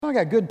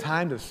like a good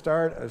time to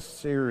start a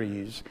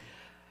series.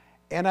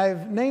 And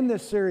I've named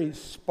this series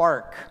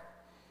Spark.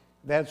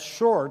 That's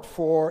short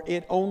for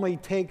It Only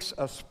Takes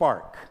a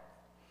Spark.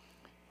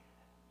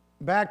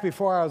 Back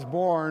before I was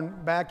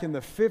born, back in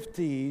the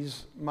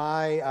 50s,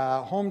 my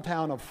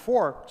hometown of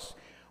Forks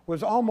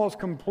was almost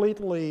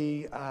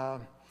completely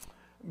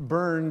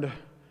burned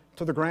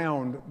to the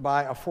ground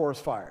by a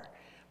forest fire.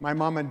 My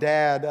mom and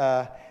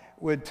dad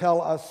would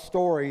tell us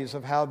stories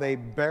of how they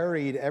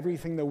buried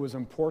everything that was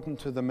important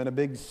to them in a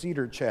big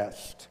cedar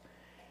chest.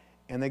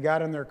 And they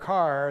got in their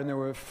car, and there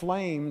were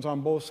flames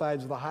on both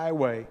sides of the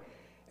highway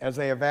as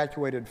they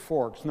evacuated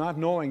Forks, not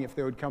knowing if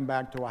they would come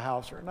back to a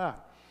house or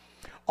not.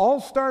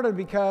 All started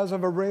because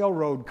of a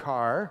railroad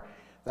car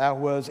that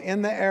was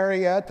in the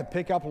area to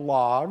pick up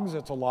logs.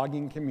 It's a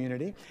logging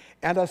community.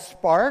 And a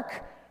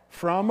spark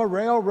from a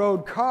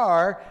railroad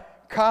car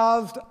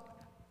caused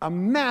a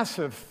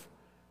massive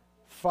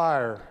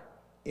fire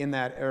in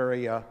that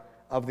area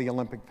of the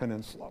Olympic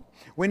Peninsula.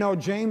 We know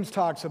James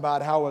talks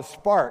about how a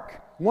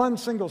spark, one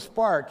single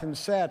spark, can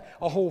set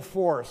a whole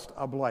forest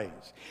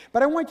ablaze.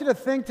 But I want you to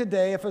think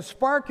today, if a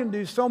spark can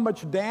do so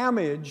much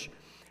damage,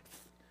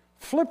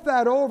 flip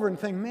that over and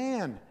think,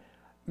 man,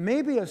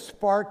 maybe a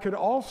spark could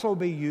also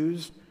be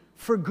used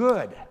for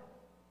good.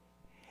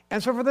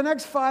 And so for the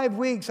next 5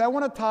 weeks, I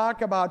want to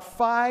talk about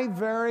 5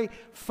 very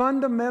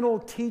fundamental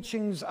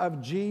teachings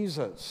of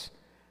Jesus,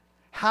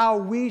 how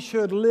we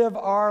should live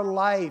our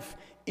life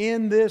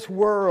in this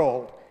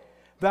world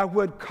that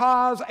would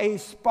cause a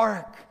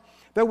spark,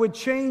 that would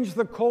change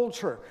the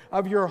culture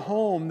of your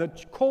home, the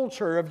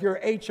culture of your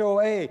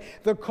HOA,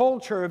 the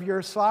culture of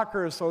your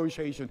soccer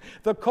association,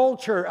 the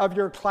culture of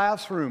your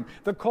classroom,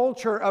 the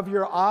culture of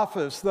your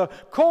office, the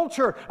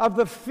culture of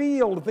the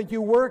field that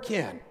you work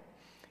in.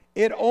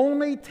 It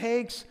only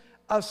takes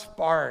a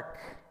spark.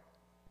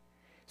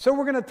 So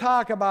we're going to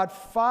talk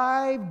about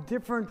 5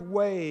 different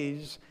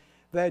ways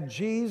that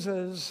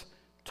Jesus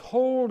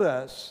told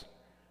us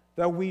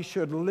that we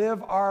should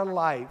live our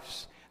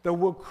lives that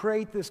will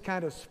create this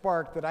kind of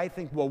spark that I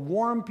think will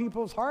warm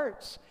people's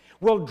hearts,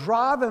 will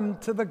draw them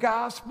to the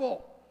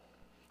gospel.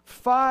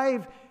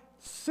 5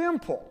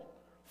 simple,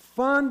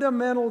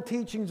 fundamental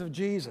teachings of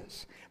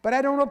Jesus. But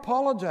I don't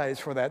apologize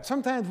for that.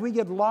 Sometimes we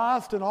get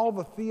lost in all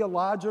the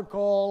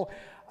theological,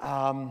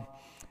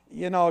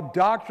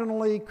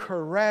 doctrinally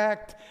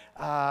correct,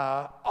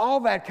 all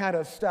that kind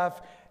of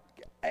stuff.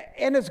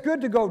 And it's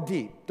good to go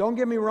deep. Don't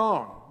get me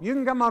wrong. You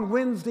can come on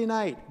Wednesday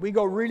night. We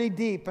go really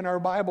deep in our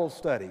Bible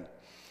study.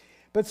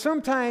 But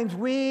sometimes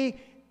we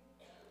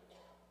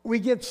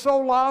get so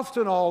lost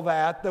in all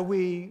that that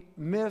we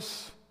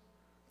miss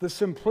the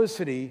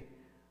simplicity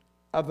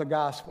of the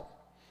gospel.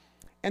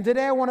 And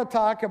today I want to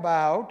talk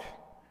about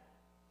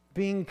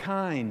being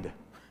kind.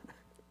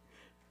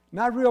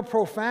 Not real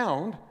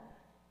profound,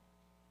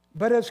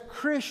 but as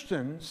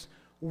Christians,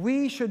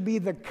 we should be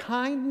the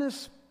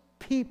kindest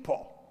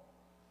people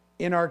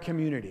in our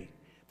community,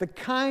 the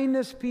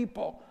kindest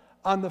people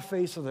on the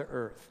face of the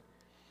earth.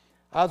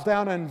 I was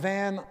down in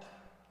Van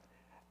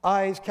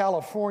Nuys,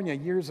 California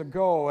years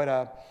ago at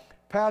a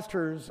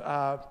pastor's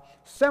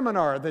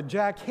seminar that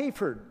Jack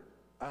Hayford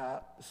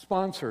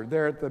sponsored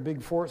there at the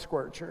big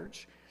Foursquare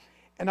Church.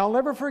 And I'll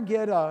never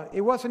forget,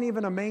 it wasn't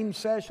even a main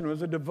session, it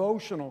was a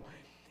devotional.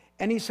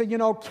 And he said,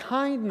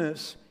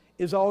 kindness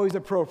is always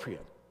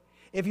appropriate.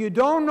 If you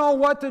don't know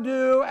what to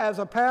do as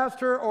a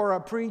pastor or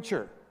a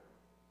preacher,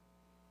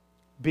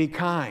 be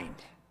kind.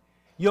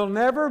 You'll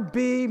never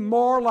be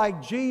more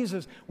like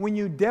Jesus when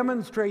you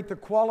demonstrate the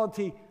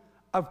quality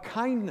of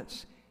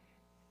kindness.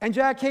 And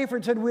Jack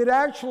Hayford said we'd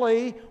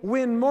actually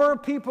win more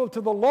people to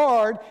the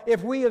Lord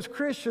if we as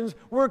Christians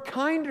were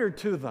kinder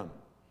to them,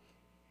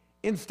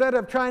 instead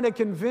of trying to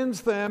convince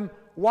them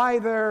why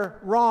they're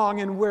wrong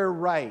and we're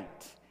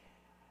right.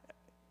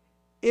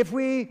 If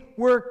we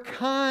were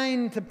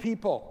kind to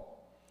people,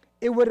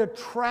 it would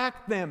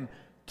attract them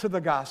to the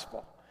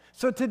gospel.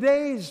 So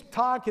today's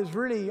talk is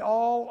really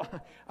all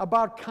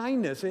about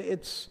kindness.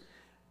 It's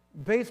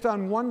based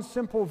on one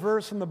simple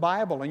verse in the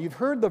Bible. And you've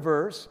heard the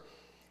verse.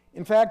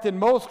 In fact, in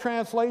most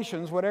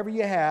translations, whatever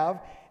you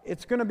have,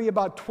 it's going to be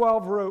about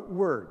 12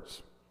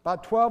 words.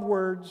 About 12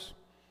 words.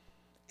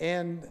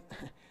 And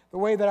the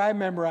way that I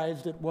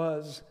memorized it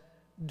was,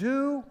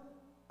 do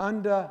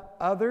unto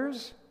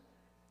others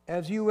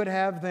as you would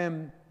have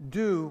them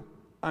do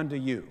unto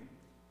you.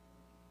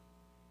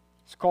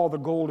 It's called the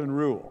Golden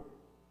Rule.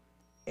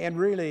 And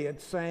really,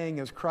 it's saying,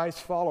 as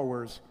Christ's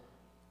followers,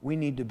 we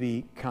need to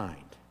be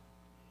kind.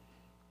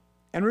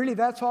 And really,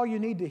 that's all you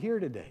need to hear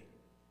today.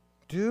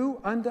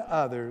 Do unto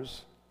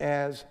others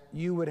as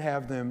you would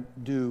have them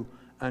do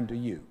unto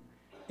you.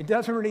 It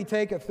doesn't really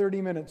take a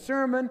 30-minute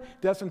sermon.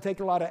 It doesn't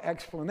take a lot of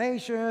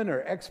explanation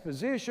or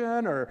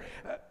exposition.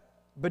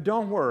 But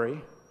don't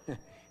worry.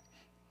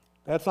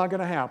 That's not going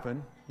to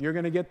happen. You're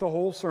going to get the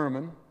whole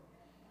sermon.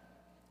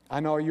 I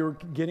know you're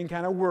getting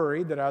kind of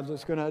worried that I was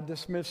just going to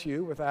dismiss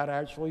you without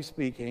actually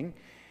speaking.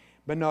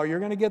 But no, you're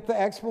going to get the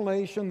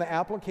explanation, the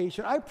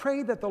application. I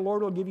pray that the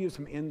Lord will give you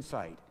some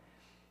insight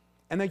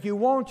and that you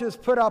won't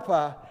just put up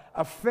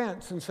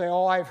offense and say,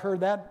 oh, I've heard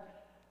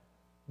that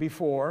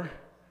before,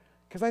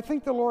 because I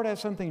think the Lord has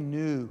something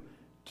new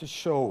to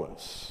show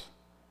us.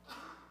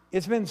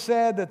 It's been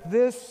said that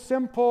this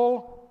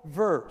simple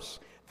verse,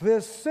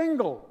 this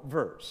single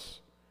verse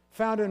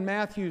found in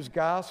Matthew's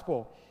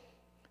gospel,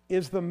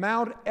 is the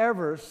Mount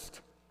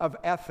Everest of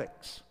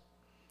ethics.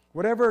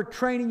 Whatever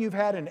training you've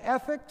had in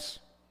ethics,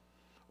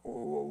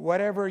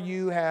 whatever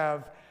you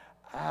have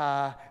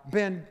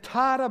been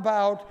taught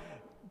about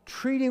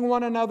treating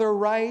one another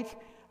right,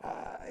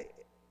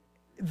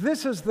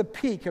 this is the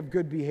peak of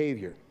good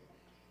behavior.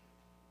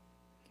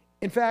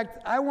 In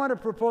fact, I want to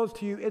propose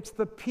to you, it's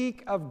the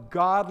peak of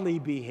godly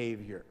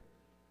behavior.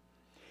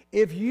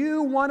 If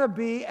you want to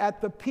be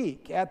at the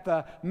peak, at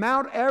the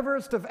Mount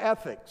Everest of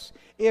ethics,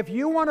 if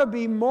you want to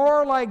be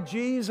more like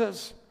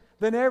Jesus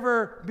than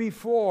ever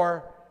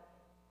before,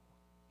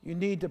 you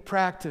need to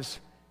practice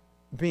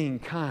being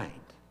kind.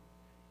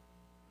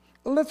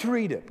 Let's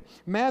read it.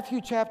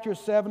 Matthew chapter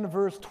 7,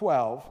 verse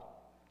 12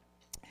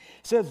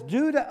 says,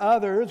 "Do to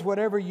others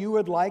whatever you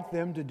would like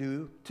them to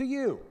do to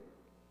you.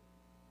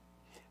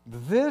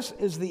 This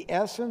is the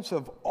essence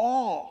of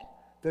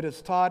all that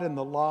is taught in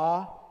the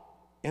law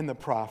and the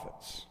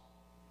prophets."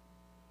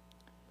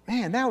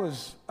 Man, that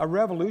was a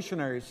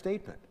revolutionary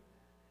statement.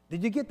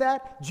 Did you get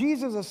that?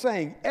 Jesus is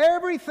saying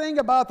everything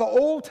about the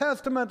Old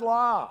Testament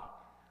law,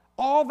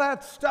 all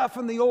that stuff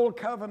in the Old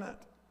Covenant,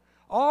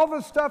 all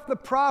the stuff the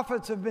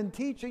prophets have been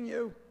teaching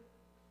you,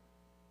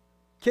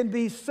 can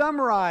be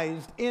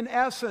summarized in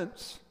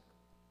essence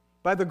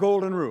by the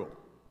Golden Rule.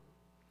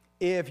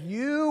 If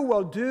you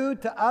will do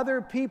to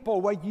other people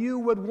what you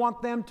would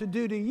want them to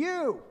do to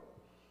you,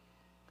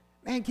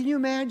 man, can you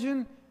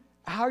imagine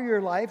how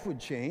your life would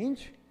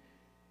change?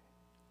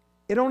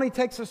 It only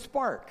takes a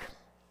spark.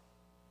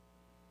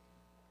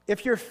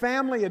 If your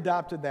family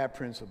adopted that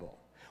principle,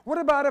 what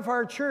about if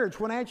our church,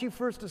 Wenatchee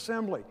First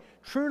Assembly,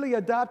 truly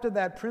adopted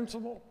that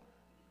principle?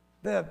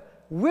 The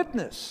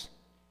witness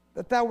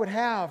that would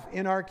have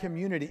in our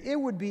community, it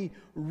would be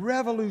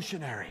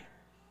revolutionary.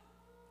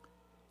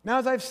 Now,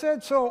 as I've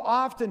said so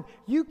often,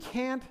 you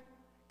can't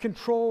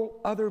control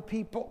other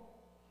people.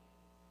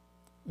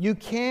 You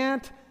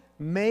can't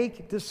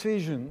make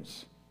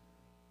decisions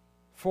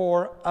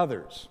for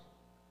others.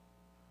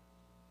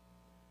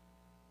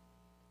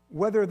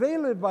 Whether they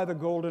live by the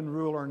Golden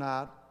Rule or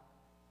not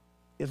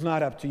is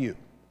not up to you.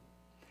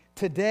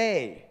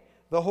 Today,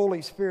 the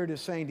Holy Spirit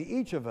is saying to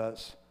each of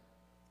us,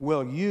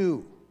 will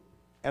you,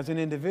 as an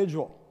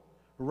individual,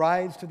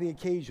 rise to the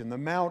occasion, the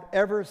Mount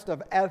Everest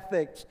of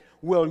ethics?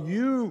 Will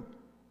you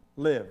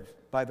live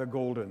by the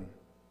Golden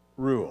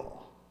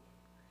Rule?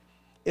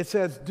 It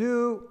says,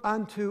 do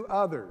unto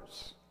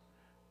others,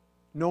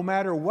 no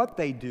matter what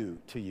they do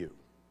to you.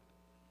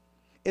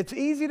 It's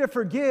easy to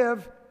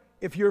forgive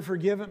if you're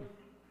forgiven.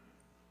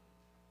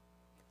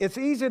 It's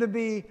easy to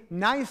be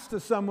nice to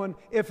someone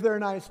if they're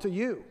nice to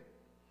you.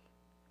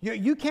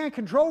 You can't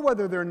control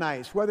whether they're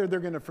nice, whether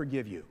they're going to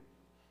forgive you.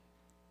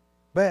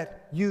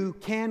 But you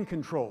can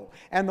control.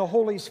 And the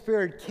Holy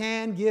Spirit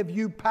can give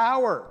you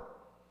power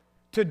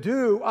to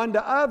do unto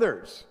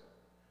others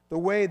the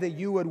way that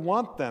you would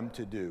want them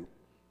to do.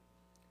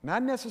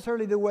 Not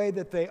necessarily the way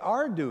that they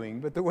are doing,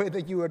 but the way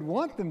that you would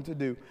want them to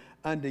do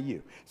unto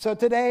you. So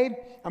today,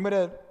 I'm going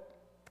to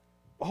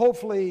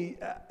hopefully,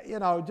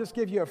 just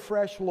give you a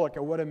fresh look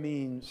at what it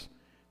means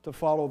to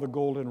follow the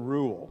Golden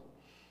Rule.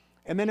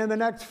 And then in the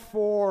next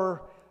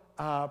 4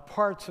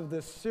 parts of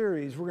this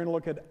series, we're going to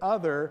look at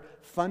other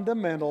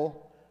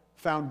fundamental,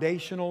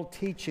 foundational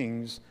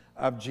teachings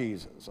of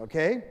Jesus,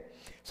 okay?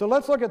 So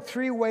let's look at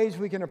 3 ways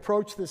we can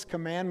approach this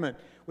commandment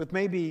with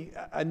maybe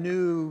a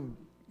new,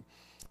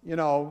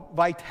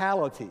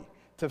 vitality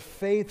to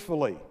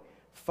faithfully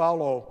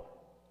follow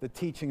the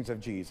teachings of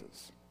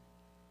Jesus.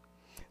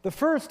 The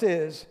first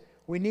is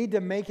we need to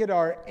make it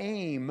our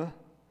aim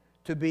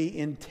to be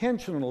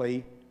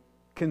intentionally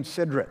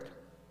considerate.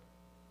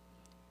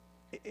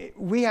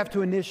 We have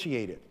to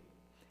initiate it.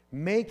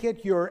 Make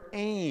it your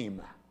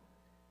aim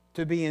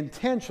to be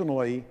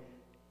intentionally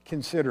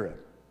considerate.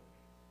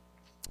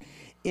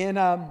 In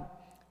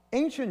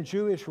ancient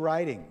Jewish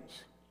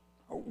writings,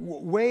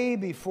 way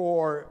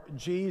before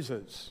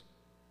Jesus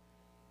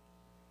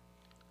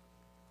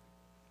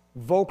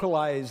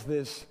vocalized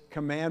this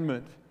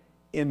commandment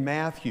in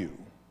Matthew,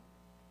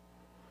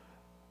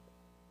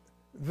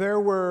 there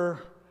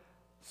were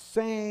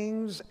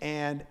sayings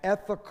and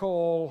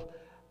ethical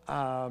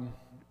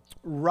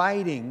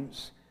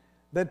writings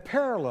that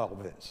parallel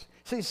this.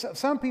 See,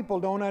 some people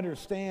don't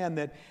understand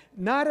that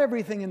not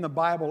everything in the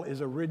Bible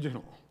is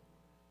original.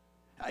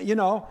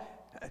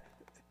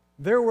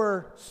 There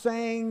were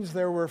sayings,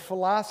 there were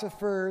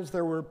philosophers,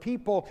 there were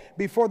people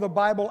before the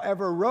Bible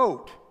ever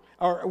wrote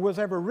or was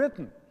ever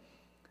written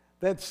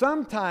that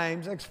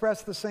sometimes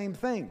express the same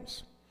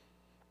things.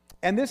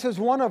 And this is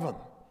one of them.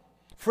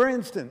 For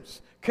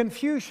instance,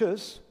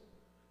 Confucius,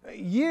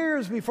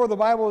 years before the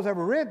Bible was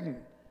ever written,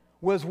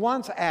 was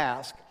once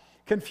asked,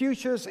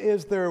 Confucius,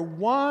 is there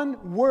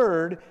one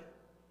word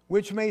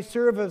which may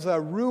serve as a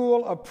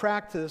rule of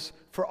practice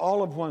for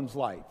all of one's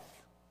life?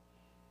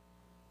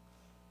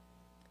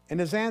 And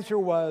his answer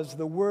was,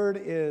 the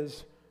word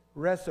is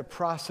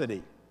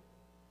reciprocity.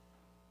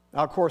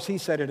 Now, of course, he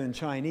said it in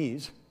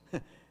Chinese,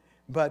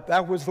 but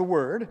that was the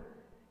word.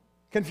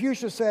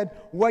 Confucius said,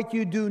 what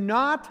you do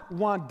not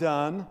want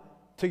done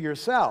to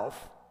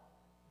yourself,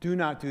 do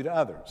not do to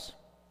others.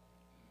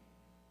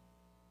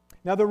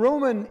 Now, the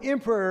Roman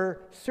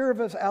Emperor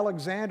Servus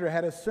Alexander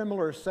had a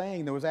similar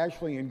saying that was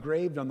actually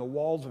engraved on the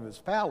walls of his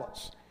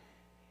palace.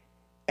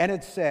 And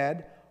it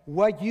said,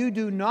 what you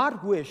do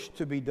not wish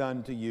to be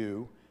done to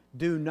you,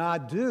 do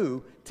not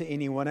do to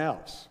anyone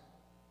else.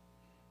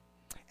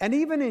 And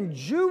even in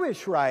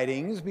Jewish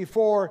writings,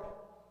 before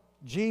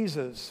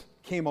Jesus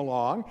came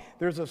along,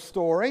 there's a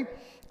story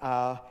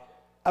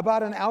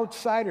about an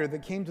outsider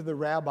that came to the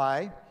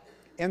rabbi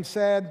and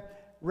said,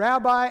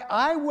 Rabbi,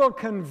 I will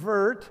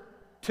convert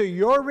to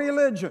your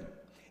religion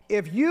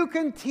if you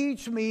can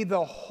teach me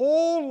the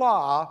whole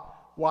law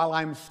while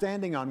I'm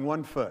standing on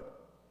one foot.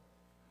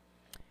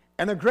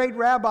 And the great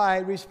rabbi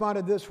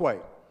responded this way,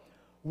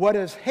 what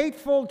is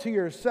hateful to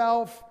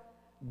yourself,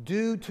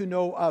 do to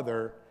no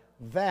other.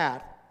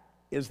 That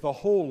is the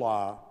whole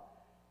law.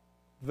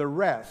 The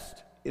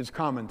rest is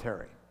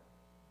commentary.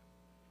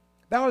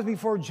 That was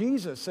before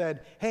Jesus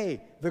said,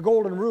 hey, the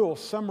golden rule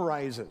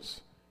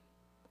summarizes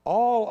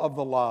all of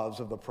the laws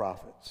of the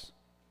prophets.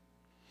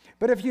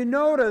 But if you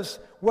notice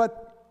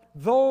what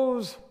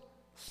those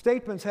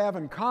statements have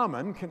in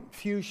common,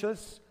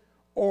 Confucius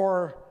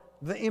or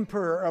the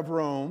emperor of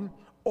Rome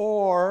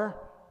or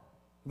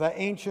the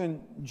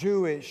ancient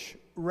Jewish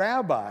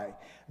rabbi,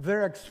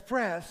 they're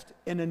expressed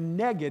in a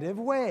negative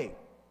way.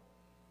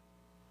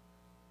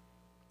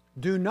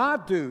 Do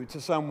not do to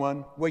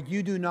someone what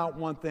you do not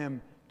want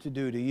them to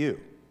do to you.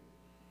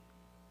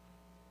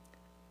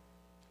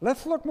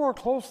 Let's look more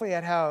closely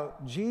at how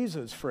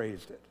Jesus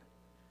phrased it.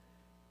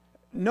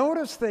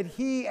 Notice that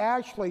he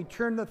actually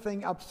turned the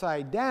thing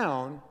upside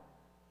down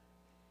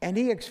and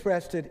he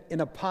expressed it in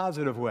a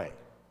positive way.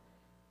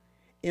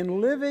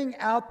 In living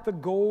out the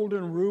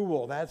golden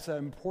rule, that's an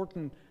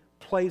important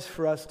place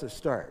for us to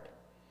start.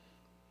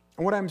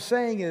 And what I'm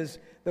saying is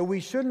that we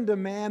shouldn't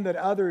demand that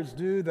others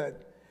do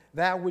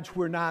that which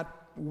we're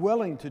not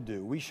willing to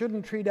do. We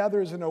shouldn't treat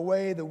others in a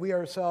way that we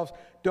ourselves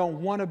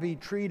don't want to be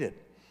treated.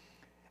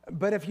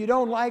 But if you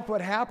don't like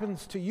what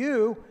happens to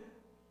you,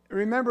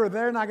 remember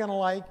they're not going to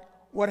like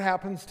what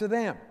happens to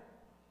them.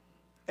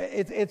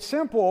 It's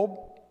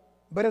simple,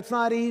 but it's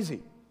not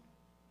easy.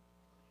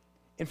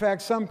 In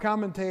fact, some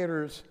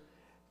commentators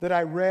that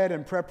I read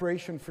in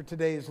preparation for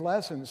today's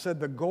lesson said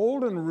the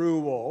golden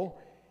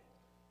rule,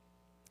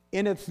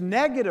 in its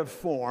negative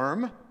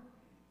form,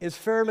 is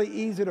fairly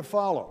easy to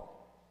follow.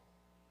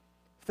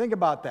 Think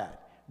about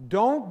that.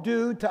 Don't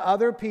do to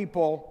other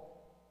people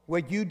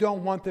what you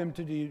don't want them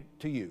to do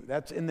to you.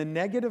 That's in the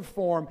negative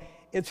form.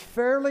 It's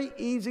fairly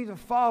easy to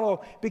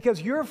follow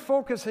because you're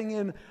focusing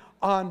in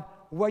on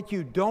what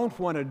you don't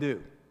want to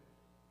do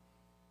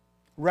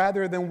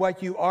rather than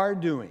what you are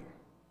doing.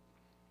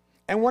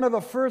 And one of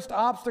the first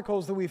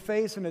obstacles that we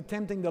face in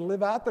attempting to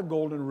live out the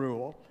golden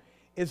rule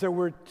is that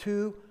we're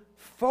too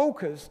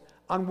focused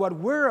on what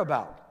we're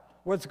about,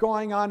 what's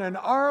going on in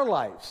our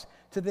lives,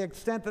 to the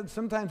extent that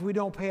sometimes we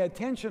don't pay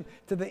attention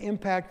to the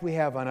impact we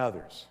have on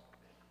others.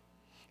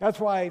 That's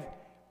why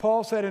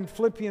Paul said in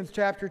Philippians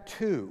chapter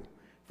 2,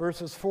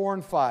 verses 4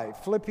 and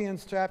 5,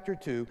 Philippians chapter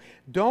 2,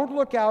 don't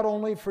look out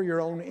only for your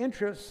own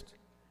interest,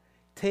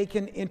 take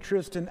an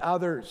interest in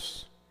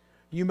others.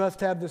 You must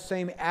have the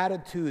same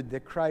attitude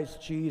that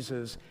Christ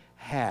Jesus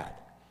had.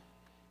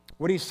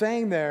 What he's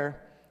saying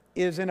there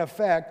is, in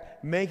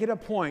effect, make it a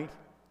point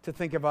to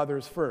think of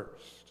others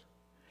first.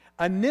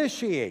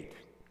 Initiate.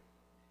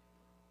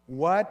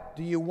 What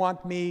do you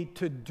want me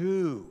to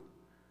do?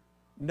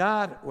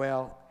 Not,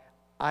 well,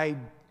 I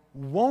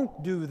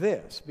won't do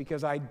this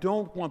because I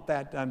don't want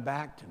that done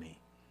back to me.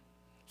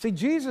 See,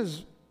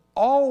 Jesus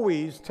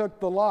always took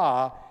the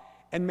law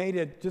and made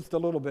it just a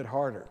little bit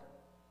harder.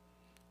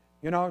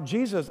 You know,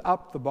 Jesus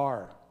upped the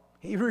bar.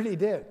 He really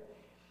did.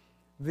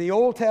 The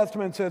Old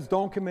Testament says,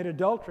 don't commit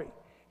adultery.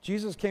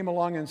 Jesus came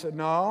along and said,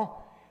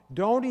 no,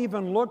 don't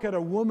even look at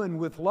a woman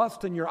with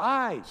lust in your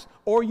eyes,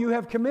 or you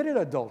have committed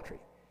adultery.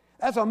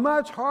 That's a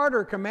much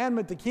harder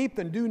commandment to keep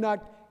than do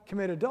not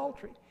commit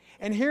adultery.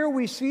 And here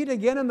we see it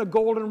again in the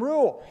golden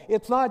rule.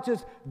 It's not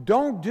just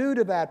don't do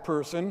to that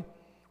person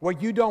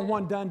what you don't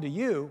want done to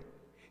you.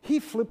 He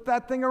flipped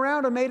that thing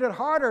around and made it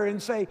harder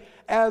and say,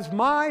 as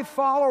my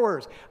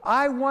followers,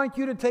 I want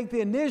you to take the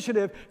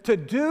initiative to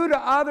do to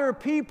other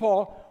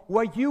people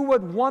what you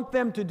would want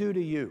them to do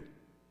to you.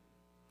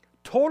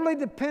 Totally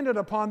dependent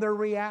upon their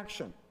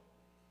reaction.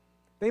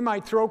 They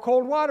might throw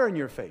cold water in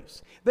your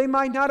face. They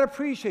might not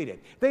appreciate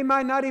it. They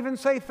might not even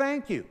say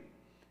thank you.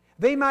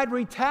 They might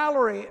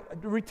retaliate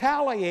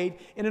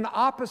in an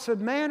opposite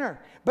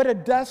manner, but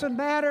it doesn't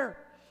matter.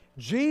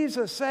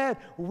 Jesus said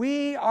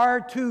we are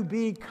to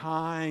be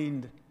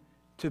kind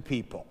to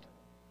people.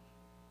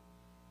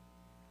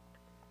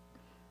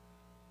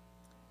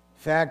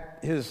 In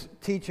fact, his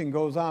teaching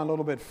goes on a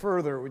little bit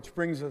further, which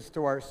brings us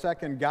to our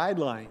second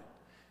guideline.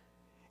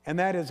 And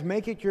that is,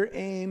 make it your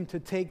aim to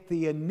take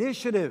the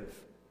initiative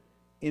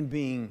in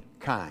being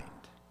kind.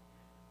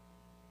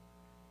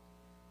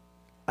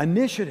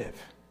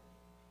 Initiative.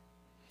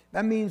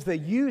 That means that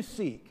you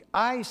seek,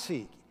 I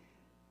seek,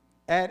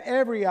 at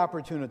every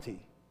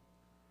opportunity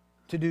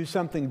to do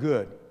something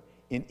good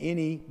in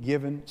any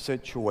given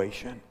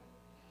situation.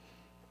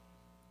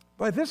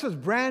 But this is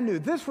brand new.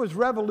 This was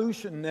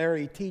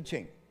revolutionary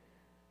teaching.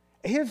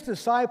 His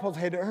disciples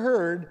had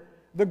heard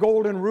the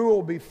golden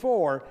rule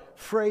before,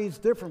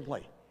 phrased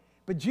differently.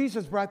 But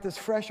Jesus brought this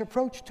fresh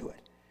approach to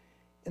it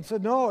and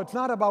said, no, it's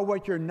not about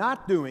what you're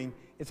not doing.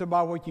 It's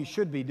about what you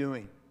should be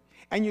doing.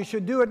 And you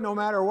should do it no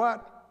matter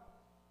what.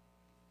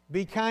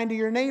 Be kind to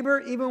your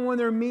neighbor even when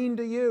they're mean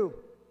to you.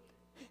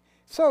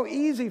 So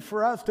easy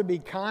for us to be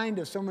kind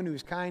to someone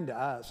who's kind to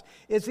us.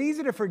 It's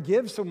easy to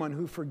forgive someone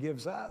who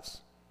forgives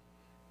us.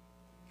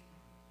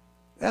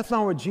 That's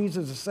not what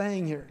Jesus is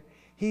saying here.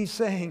 He's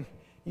saying,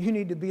 you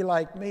need to be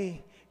like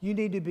me. You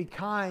need to be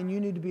kind. You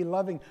need to be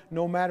loving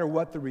no matter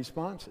what the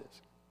response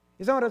is.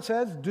 Is that what it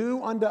says?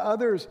 Do unto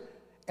others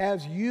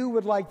as you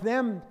would like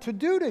them to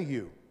do to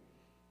you.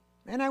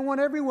 And I want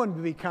everyone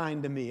to be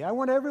kind to me. I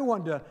want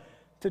everyone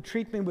to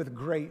treat me with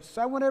grace.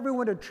 I want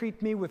everyone to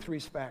treat me with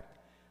respect.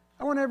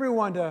 I want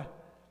everyone to,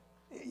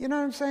 you know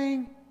what I'm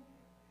saying?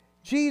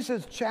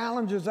 Jesus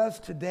challenges us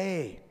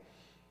today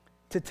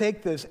to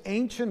take this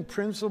ancient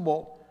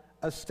principle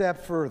a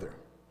step further.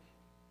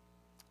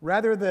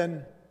 Rather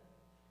than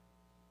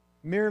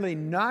merely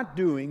not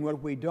doing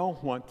what we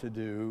don't want to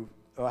do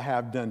or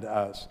have done to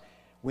us,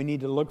 we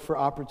need to look for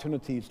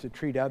opportunities to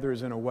treat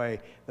others in a way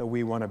that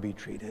we want to be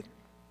treated.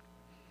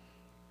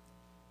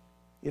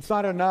 It's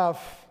not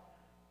enough,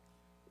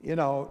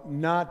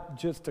 not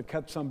just to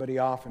cut somebody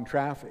off in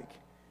traffic.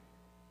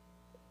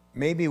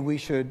 Maybe we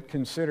should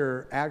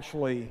consider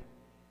actually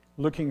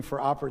looking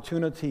for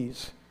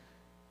opportunities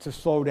to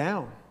slow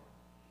down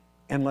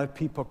and let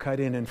people cut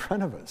in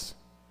front of us.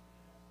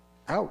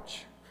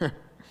 Ouch.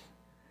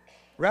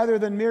 Rather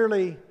than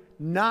merely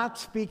not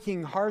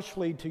speaking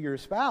harshly to your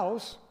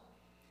spouse,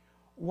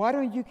 why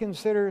don't you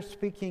consider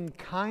speaking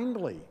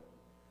kindly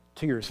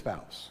to your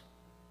spouse?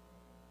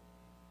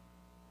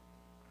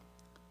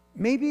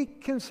 Maybe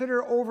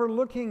consider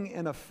overlooking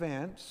an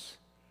offense,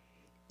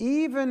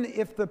 even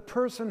if the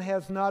person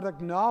has not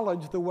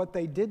acknowledged that what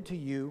they did to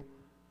you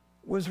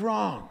was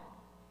wrong.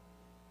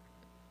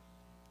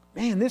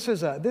 Man, this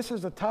is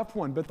a tough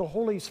one, but the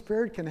Holy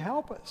Spirit can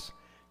help us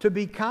to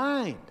be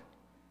kind.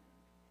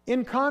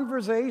 In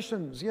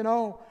conversations,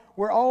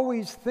 we're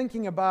always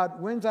thinking about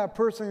when's that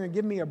person going to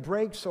give me a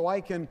break so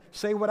I can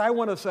say what I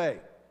want to say.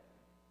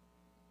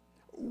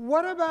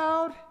 What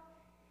about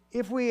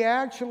if we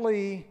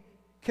actually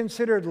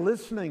considered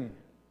listening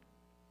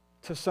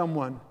to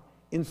someone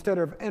instead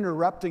of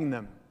interrupting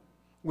them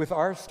with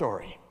our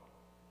story?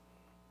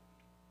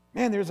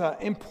 Man, there's an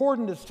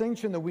important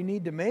distinction that we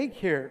need to make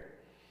here.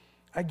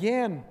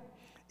 Again,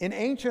 in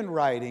ancient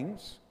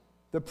writings,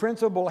 the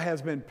principle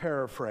has been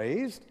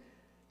paraphrased: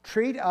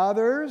 treat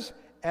others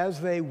as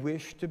they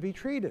wish to be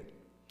treated.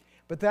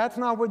 But that's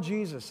not what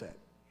Jesus said.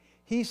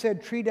 He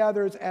said, treat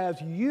others as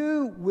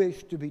you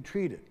wish to be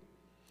treated.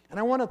 And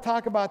I want to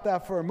talk about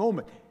that for a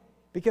moment,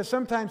 because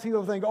sometimes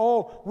people think,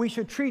 we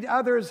should treat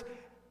others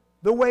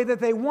the way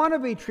that they want to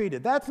be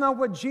treated. That's not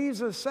what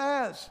Jesus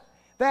says.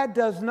 That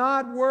does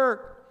not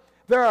work.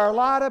 There are a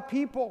lot of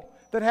people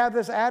that have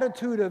this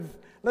attitude of,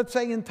 let's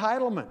say,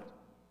 entitlement.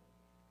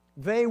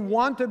 They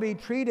want to be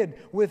treated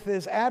with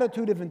this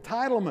attitude of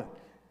entitlement.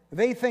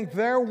 They think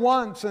their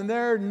wants and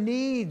their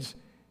needs,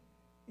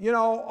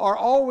 are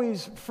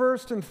always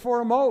first and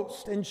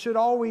foremost and should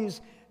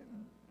always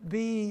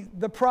be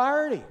the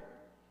priority.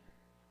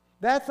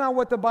 That's not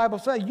what the Bible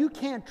says. You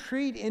can't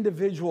treat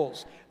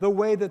individuals the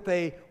way that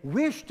they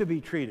wish to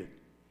be treated,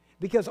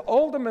 because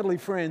ultimately,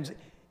 friends,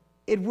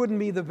 it wouldn't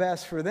be the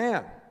best for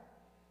them,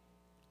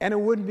 and it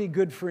wouldn't be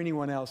good for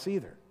anyone else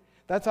either.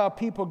 That's how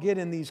people get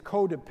in these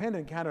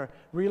codependent kind of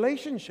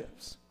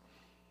relationships.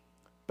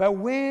 But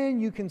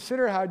when you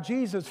consider how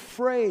Jesus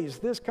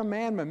phrased this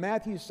commandment,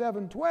 Matthew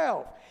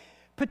 7:12,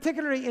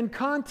 particularly in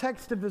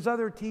context of his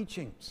other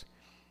teachings,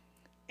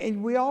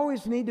 and we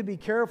always need to be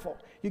careful.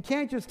 You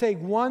can't just take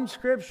one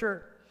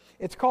scripture.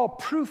 It's called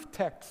proof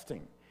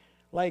texting.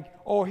 Like,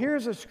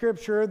 here's a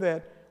scripture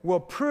that will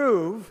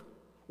prove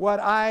what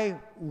I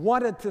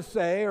wanted to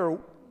say or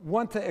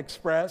want to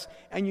express,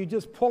 and you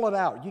just pull it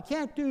out. You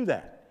can't do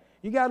that.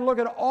 You got to look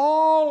at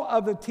all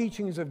of the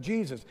teachings of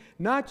Jesus,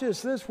 not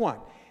just this one.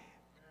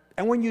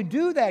 And when you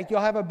do that,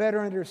 you'll have a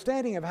better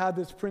understanding of how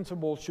this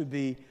principle should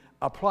be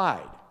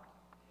applied.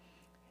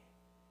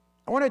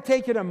 I want to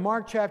take you to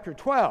Mark chapter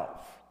 12.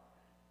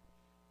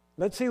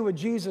 Let's see what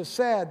Jesus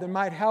said that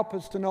might help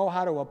us to know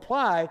how to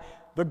apply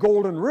the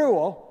golden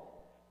rule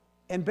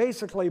and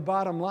basically,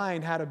 bottom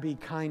line, how to be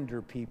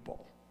kinder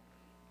people.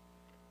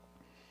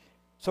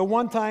 So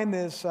one time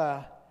this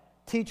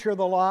teacher of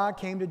the law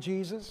came to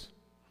Jesus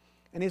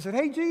and he said,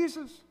 "Hey,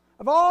 Jesus,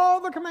 of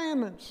all the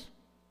commandments,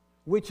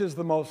 which is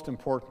the most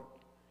important?"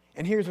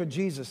 And here's what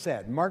Jesus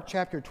said, Mark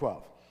chapter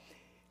 12.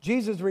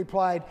 Jesus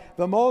replied,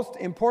 "The most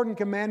important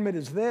commandment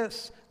is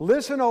this: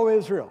 Listen, O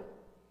Israel,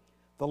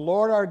 the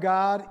Lord our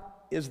God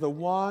is the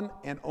one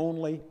and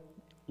only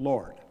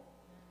Lord.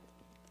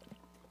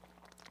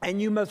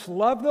 And you must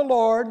love the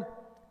Lord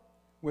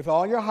with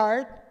all your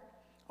heart,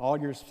 all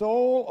your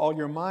soul, all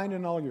your mind,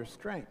 and all your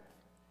strength."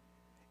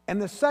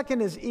 And the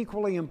second is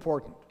equally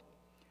important.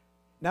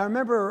 Now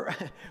remember,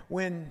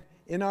 when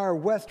in our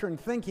Western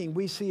thinking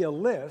we see a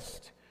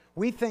list,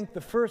 we think the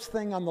first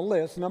thing on the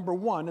list, number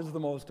one, is the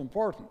most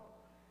important.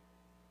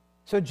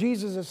 So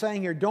Jesus is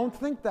saying here, don't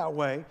think that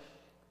way.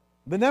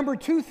 The number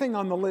two thing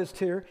on the list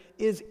here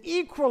is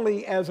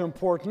equally as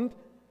important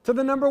to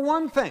the number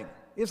one thing.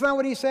 Isn't that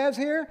what he says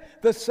here?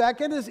 The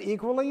second is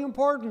equally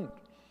important.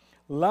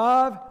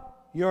 Love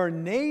your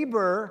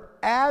neighbor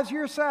as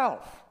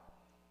yourself.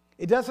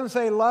 It doesn't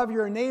say love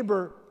your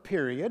neighbor,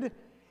 period.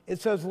 It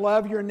says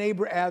love your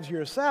neighbor as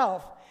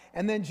yourself.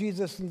 And then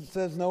Jesus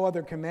says no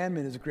other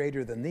commandment is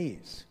greater than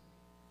these.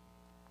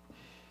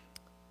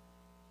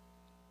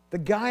 The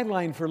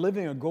guideline for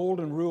living a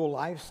golden rule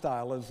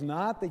lifestyle is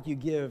not that you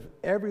give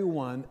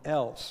everyone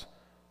else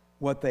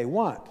what they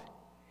want.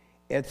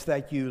 It's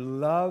that you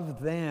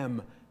love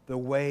them the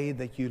way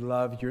that you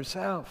love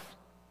yourself.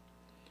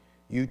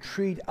 You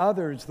treat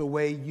others the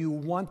way you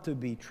want to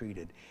be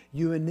treated.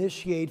 You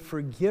initiate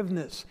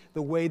forgiveness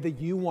the way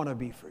that you want to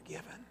be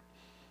forgiven.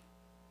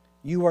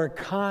 You are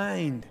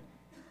kind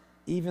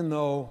even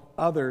though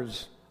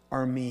others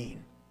are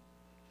mean.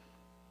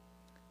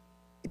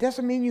 It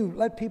doesn't mean you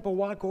let people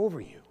walk over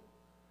you.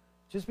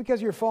 Just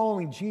because you're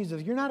following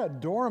Jesus, you're not a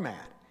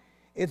doormat.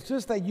 It's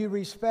just that you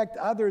respect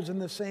others in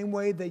the same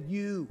way that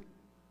you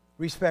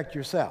respect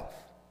yourself.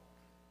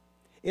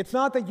 It's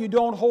not that you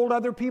don't hold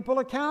other people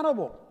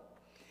accountable.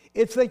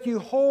 It's that you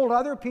hold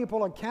other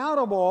people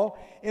accountable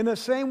in the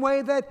same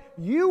way that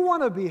you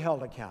want to be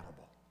held accountable.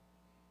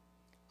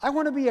 I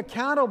want to be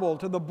accountable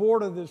to the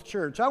board of this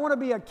church. I want to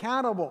be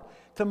accountable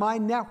to my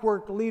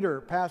network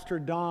leader, Pastor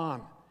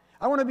Don.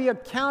 I want to be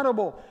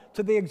accountable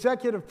to the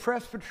executive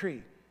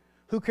presbytery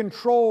who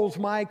controls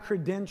my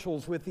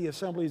credentials with the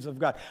Assemblies of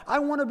God. I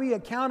want to be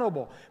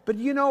accountable. But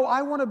you know,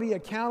 I want to be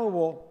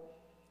accountable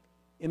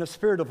in a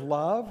spirit of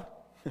love.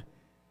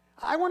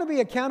 I want to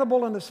be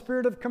accountable in the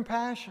spirit of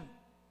compassion.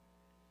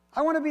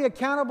 I want to be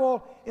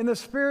accountable in the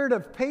spirit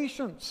of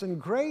patience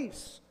and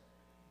grace.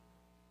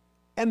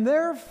 And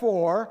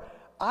therefore,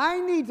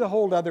 I need to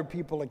hold other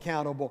people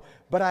accountable,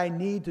 but I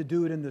need to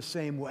do it in the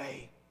same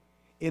way,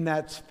 in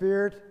that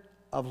spirit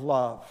of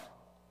love.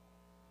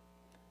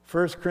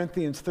 1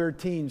 Corinthians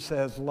 13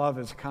 says love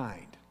is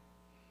kind.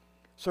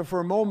 So for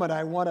a moment,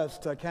 I want us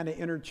to kind of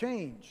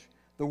interchange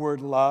the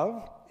word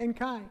love and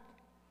kind.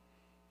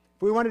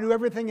 If we want to do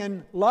everything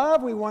in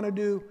love, we want to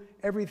do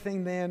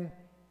everything then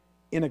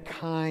in a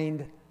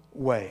kind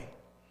way.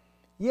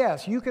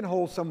 Yes, you can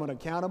hold someone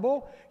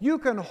accountable. You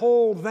can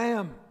hold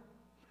them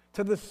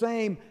to the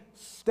same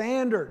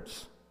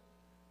standards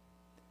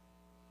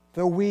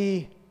that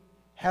we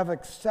have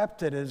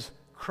accepted as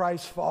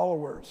Christ's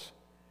followers.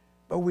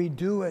 But we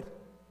do it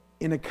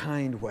in a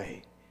kind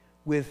way,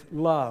 with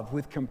love,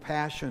 with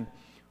compassion,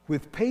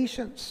 with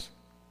patience.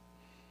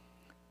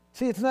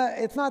 See, it's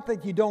not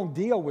that you don't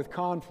deal with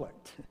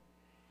conflict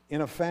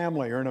in a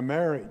family or in a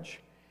marriage.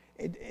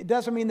 It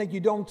doesn't mean that you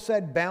don't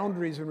set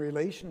boundaries in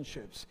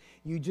relationships.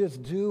 You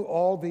just do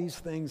all these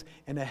things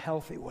in a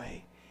healthy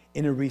way,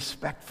 in a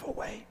respectful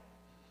way.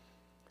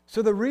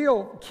 So the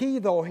real key,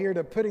 though, here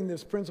to putting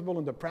this principle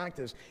into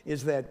practice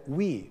is that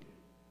we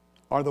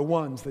are the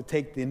ones that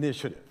take the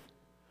initiative.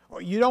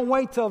 You don't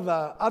wait till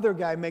the other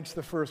guy makes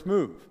the first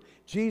move.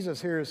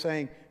 Jesus here is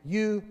saying,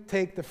 you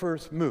take the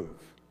first move.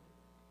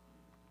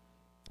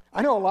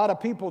 I know a lot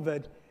of people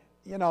that,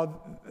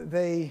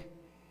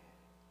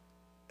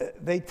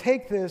 they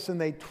take this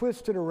and they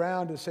twist it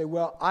around to say,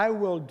 well, I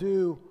will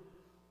do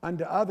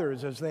unto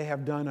others as they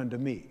have done unto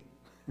me.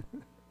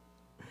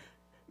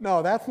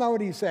 No, that's not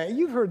what he's saying.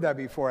 You've heard that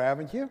before,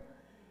 haven't you?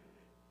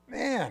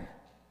 Man,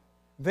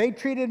 they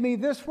treated me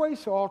this way,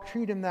 so I'll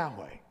treat them that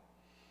way.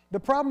 The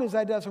problem is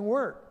that doesn't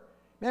work.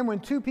 Man, when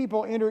two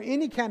people enter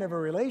any kind of a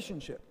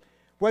relationship,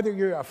 whether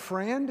you're a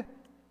friend,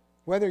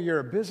 whether you're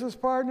a business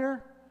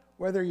partner,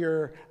 whether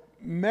you're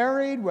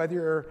married, whether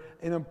you're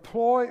an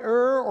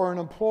employer or an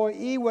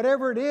employee,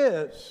 whatever it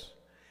is,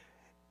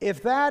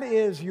 if that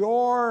is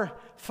your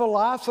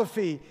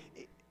philosophy,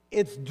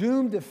 it's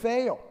doomed to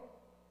fail.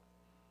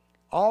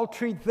 I'll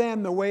treat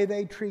them the way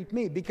they treat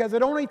me, because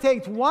it only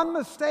takes one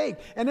mistake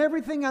and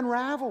everything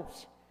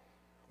unravels.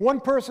 One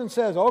person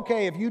says,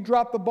 okay, if you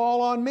drop the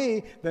ball on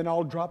me, then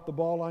I'll drop the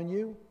ball on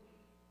you.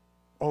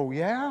 Oh,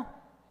 yeah?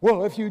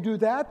 Well, if you do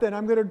that, then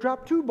I'm going to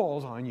drop 2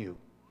 balls on you.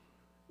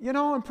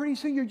 And pretty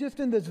soon you're just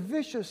in this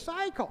vicious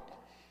cycle.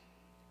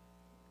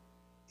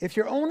 If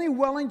you're only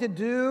willing to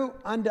do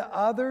unto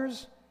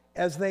others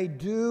as they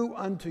do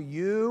unto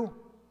you,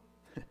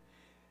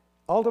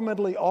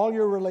 ultimately all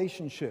your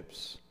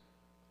relationships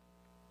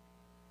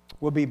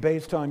will be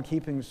based on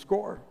keeping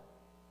score.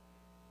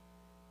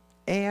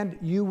 And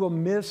you will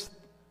miss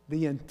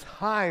the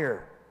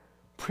entire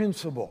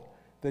principle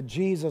that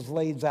Jesus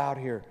lays out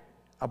here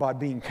about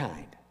being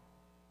kind.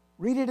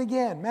 Read it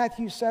again,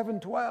 Matthew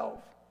 7:12.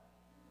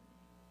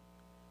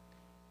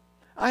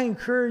 I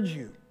encourage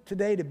you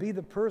today to be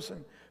the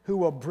person who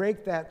will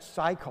break that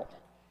cycle.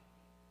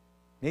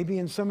 Maybe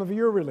in some of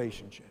your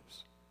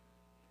relationships.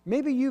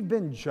 Maybe you've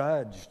been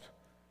judged,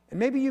 and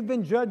maybe you've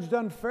been judged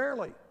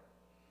unfairly.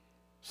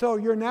 So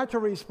your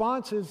natural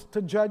response is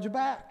to judge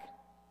back.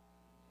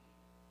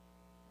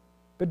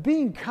 But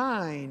being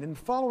kind and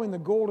following the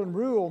golden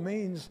rule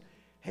means,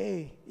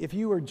 hey, if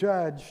you were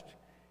judged,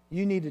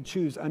 you need to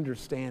choose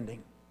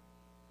understanding.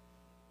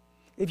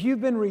 If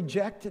you've been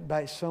rejected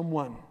by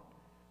someone,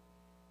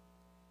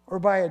 or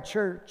by a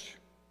church,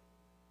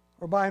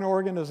 or by an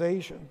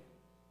organization,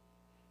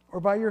 or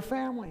by your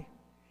family,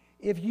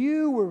 if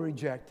you were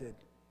rejected,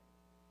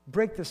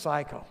 break the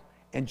cycle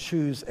and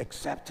choose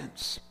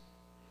acceptance.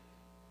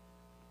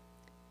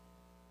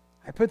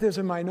 I put this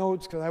in my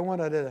notes because I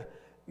wanted to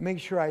make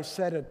sure I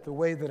said it the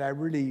way that I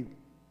really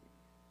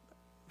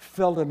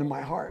felt it in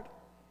my heart.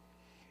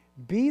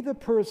 Be the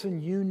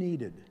person you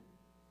needed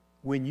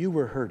when you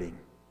were hurting.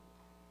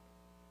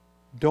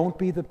 Don't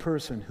be the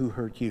person who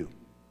hurt you.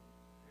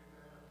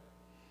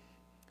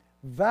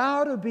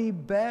 Vow to be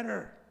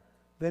better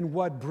than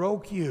what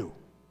broke you.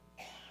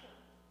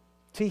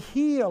 To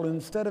heal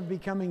instead of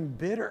becoming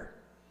bitter.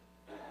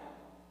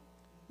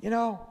 You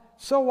know,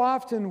 so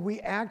often we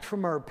act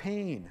from our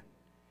pain.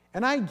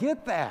 And I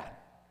get that.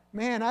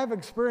 Man, I've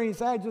experienced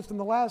that just in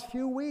the last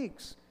few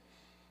weeks.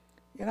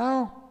 You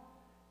know,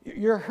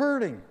 you're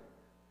hurting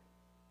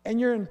and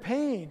you're in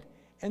pain.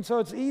 And so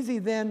it's easy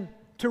then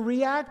to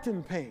react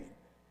in pain.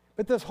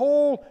 But this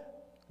whole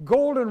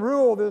golden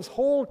rule, this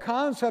whole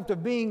concept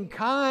of being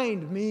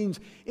kind means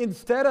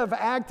instead of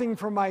acting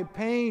from my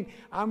pain,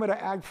 I'm going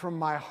to act from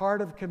my heart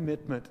of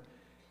commitment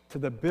to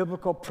the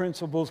biblical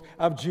principles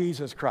of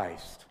Jesus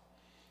Christ.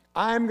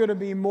 I'm going to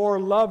be more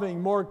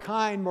loving, more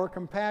kind, more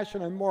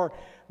compassionate,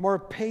 more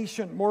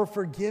patient, more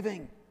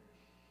forgiving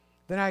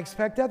than I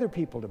expect other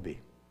people to be.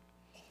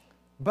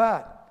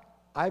 But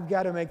I've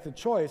got to make the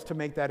choice to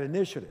make that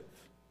initiative.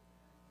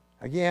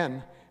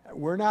 Again,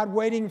 we're not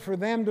waiting for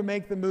them to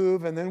make the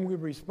move and then we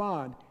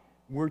respond.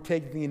 We're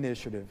taking the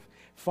initiative.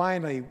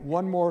 Finally,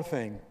 one more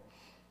thing.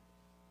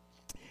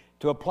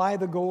 To apply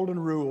the golden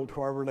rule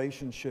to our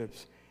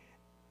relationships,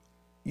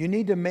 you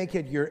need to make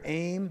it your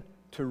aim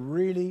to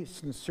really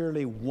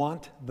sincerely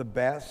want the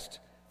best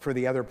for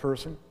the other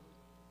person.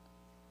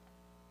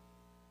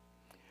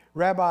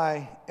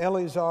 Rabbi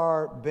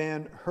Elazar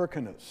ben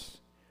Hyrcanus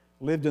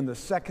lived in the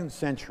 2nd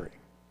century.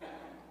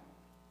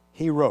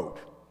 He wrote,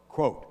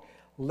 quote,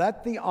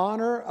 "Let the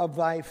honor of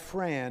thy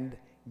friend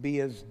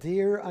be as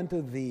dear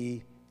unto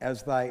thee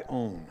as thy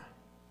own."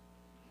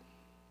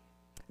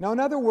 Now, in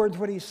other words,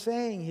 what he's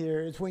saying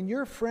here is when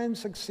your friends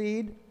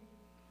succeed,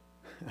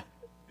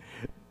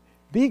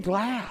 be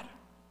glad.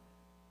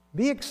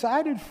 Be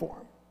excited for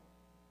them.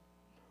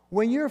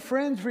 When your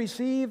friends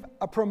receive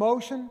a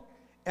promotion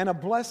and a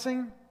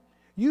blessing,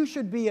 you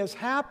should be as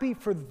happy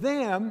for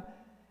them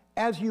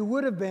as you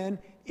would have been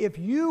if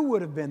you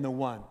would have been the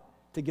one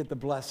to get the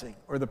blessing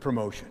or the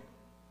promotion.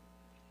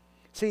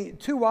 See,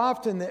 too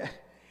often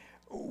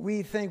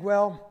we think,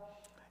 well,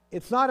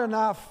 it's not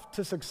enough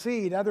to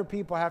succeed, other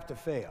people have to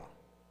fail.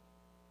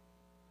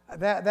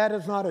 That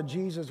is not a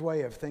Jesus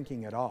way of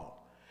thinking at all.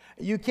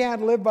 You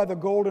can't live by the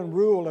golden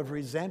rule of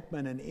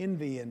resentment and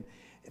envy. And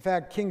in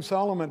fact, King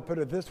Solomon put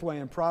it this way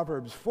in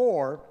Proverbs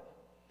 4,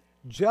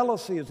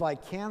 jealousy is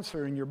like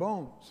cancer in your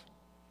bones.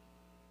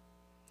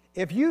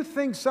 If you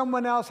think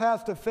someone else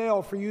has to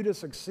fail for you to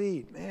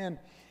succeed, man,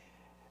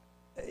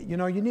 you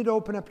know, you need to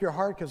open up your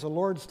heart because the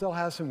Lord still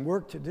has some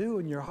work to do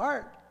in your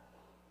heart.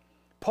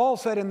 Paul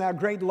said in that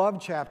great love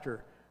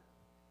chapter,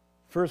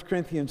 1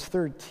 Corinthians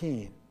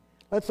 13,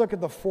 let's look at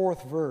the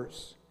 4th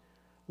verse.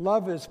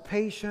 Love is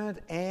patient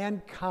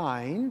and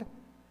kind.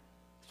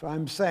 So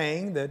I'm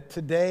saying that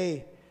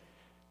today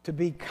to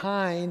be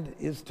kind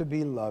is to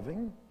be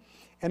loving.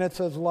 And it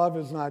says love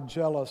is not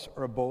jealous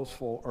or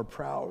boastful or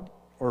proud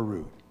or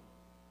rude.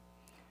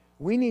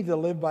 We need to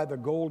live by the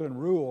golden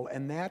rule,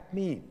 and that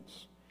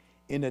means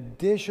in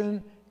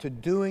addition to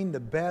doing the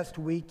best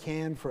we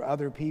can for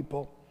other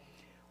people,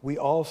 we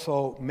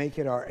also make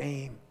it our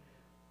aim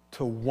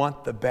to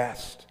want the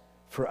best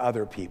for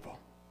other people.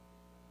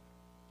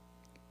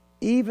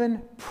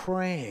 Even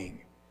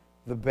praying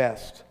the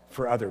best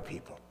for other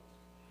people.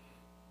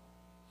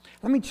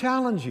 Let me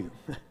challenge you,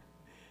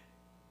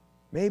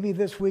 maybe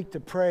this week, to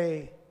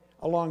pray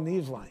along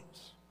these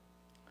lines.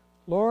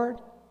 Lord,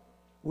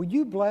 would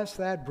you bless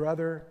that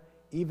brother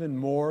even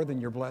more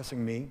than you're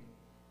blessing me?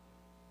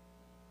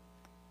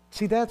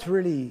 See, that's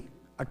really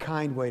a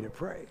kind way to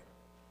pray.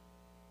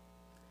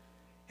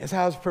 As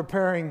I was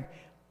preparing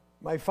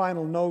my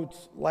final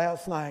notes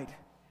last night,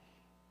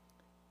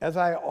 as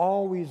I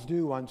always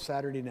do on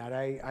Saturday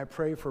night, I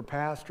pray for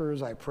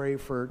pastors, I pray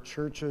for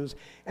churches,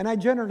 and I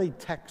generally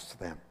text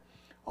them.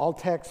 I'll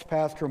text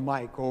Pastor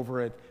Mike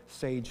over at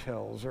Sage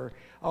Hills, or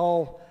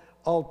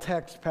I'll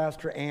text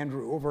Pastor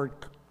Andrew over at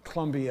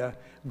Columbia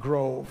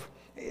Grove.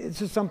 It's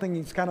just something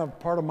that's kind of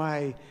part of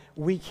my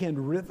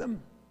weekend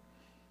rhythm.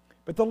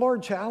 But the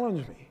Lord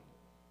challenged me.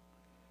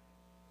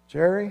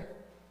 Jerry,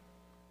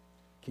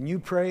 can you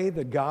pray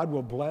that God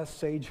will bless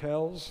Sage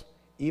Hills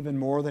even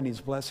more than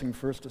He's blessing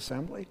First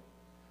Assembly?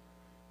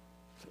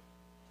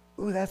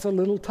 Ooh, that's a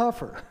little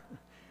tougher.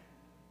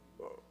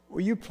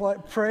 Will you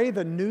pray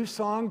the New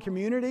Song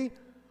community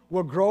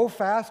will grow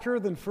faster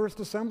than First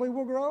Assembly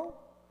will grow?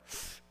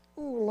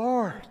 Ooh,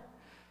 Lord,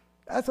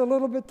 that's a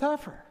little bit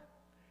tougher.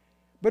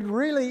 But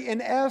really,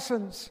 in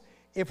essence,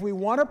 if we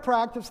want to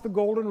practice the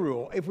golden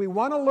rule, if we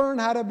want to learn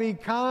how to be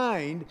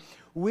kind,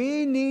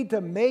 we need to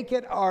make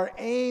it our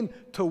aim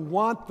to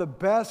want the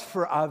best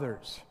for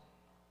others.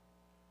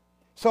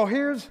 So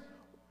here's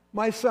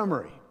my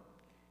summary.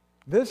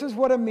 This is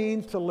what it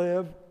means to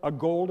live a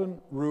golden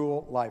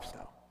rule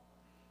lifestyle.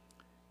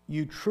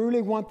 You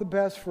truly want the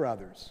best for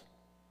others,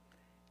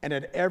 and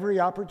at every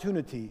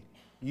opportunity,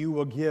 you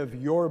will give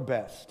your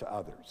best to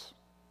others.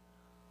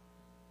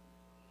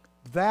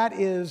 That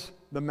is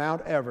the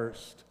Mount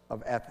Everest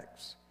of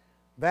ethics.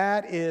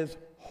 That is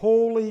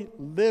holy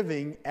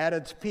living at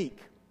its peak.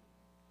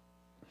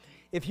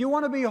 If you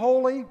want to be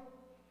holy,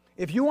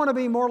 if you want to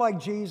be more like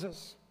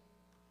Jesus,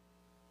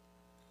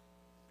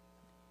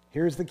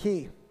 here's the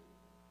key.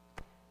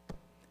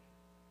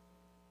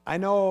 I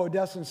know it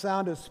doesn't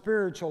sound as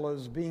spiritual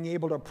as being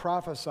able to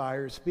prophesy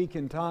or speak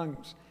in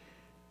tongues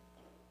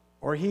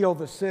or heal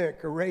the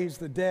sick or raise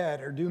the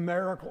dead or do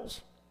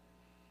miracles.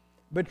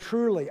 But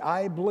truly,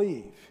 I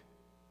believe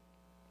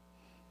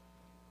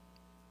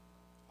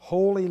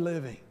holy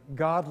living,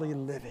 godly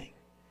living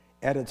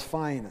at its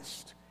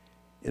finest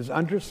is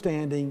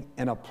understanding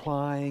and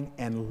applying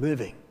and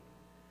living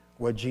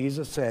what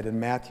Jesus said in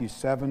Matthew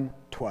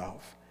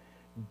 7:12.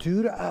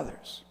 Do to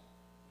others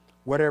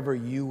whatever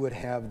you would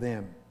have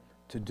them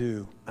to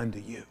do unto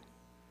you.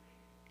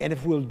 And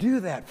if we'll do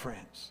that,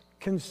 friends,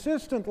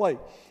 consistently,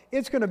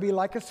 it's going to be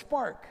like a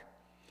spark.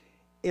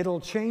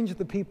 It'll change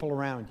the people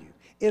around you.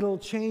 It'll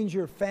change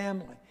your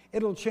family.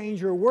 It'll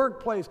change your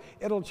workplace.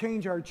 It'll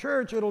change our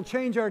church. It'll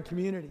change our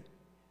community.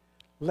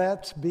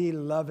 Let's be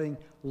loving.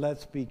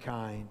 Let's be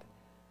kind.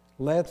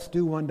 Let's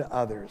do unto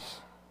others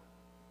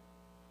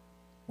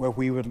what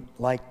we would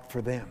like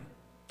for them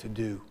to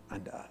do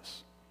unto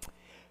us.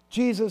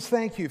 Jesus,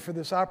 thank you for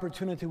this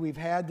opportunity we've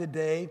had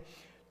today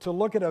to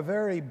look at a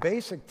very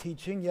basic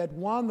teaching, yet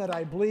one that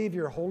I believe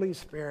your Holy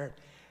Spirit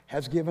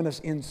has given us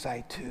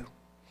insight to.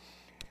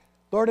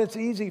 Lord, it's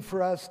easy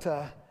for us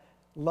to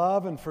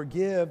love and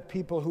forgive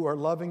people who are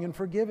loving and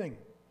forgiving.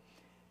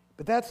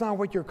 But that's not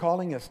what you're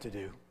calling us to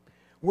do.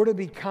 We're to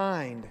be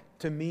kind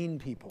to mean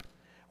people.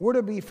 We're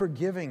to be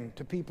forgiving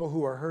to people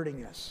who are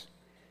hurting us.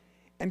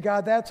 And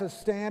God, that's a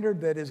standard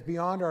that is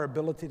beyond our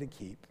ability to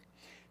keep.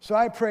 So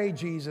I pray,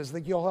 Jesus,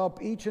 that you'll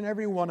help each and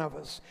every one of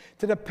us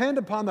to depend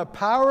upon the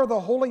power of the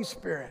Holy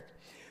Spirit.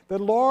 That,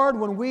 Lord,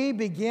 when we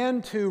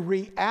begin to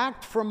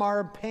react from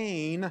our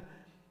pain,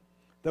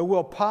 that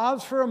we'll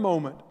pause for a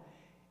moment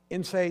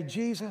and say,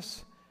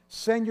 Jesus,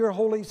 send your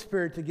Holy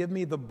Spirit to give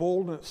me the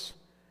boldness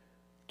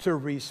to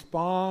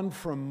respond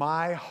from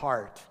my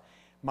heart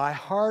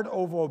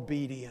of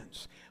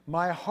obedience,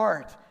 my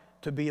heart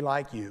to be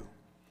like you.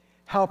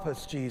 Help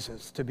us,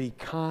 Jesus, to be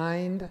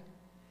kind,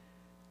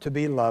 to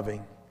be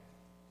loving,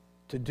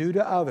 to do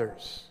to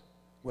others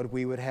what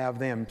we would have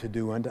them to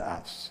do unto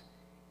us.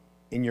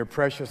 In your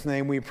precious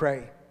name we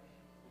pray.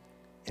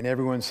 And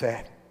everyone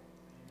said,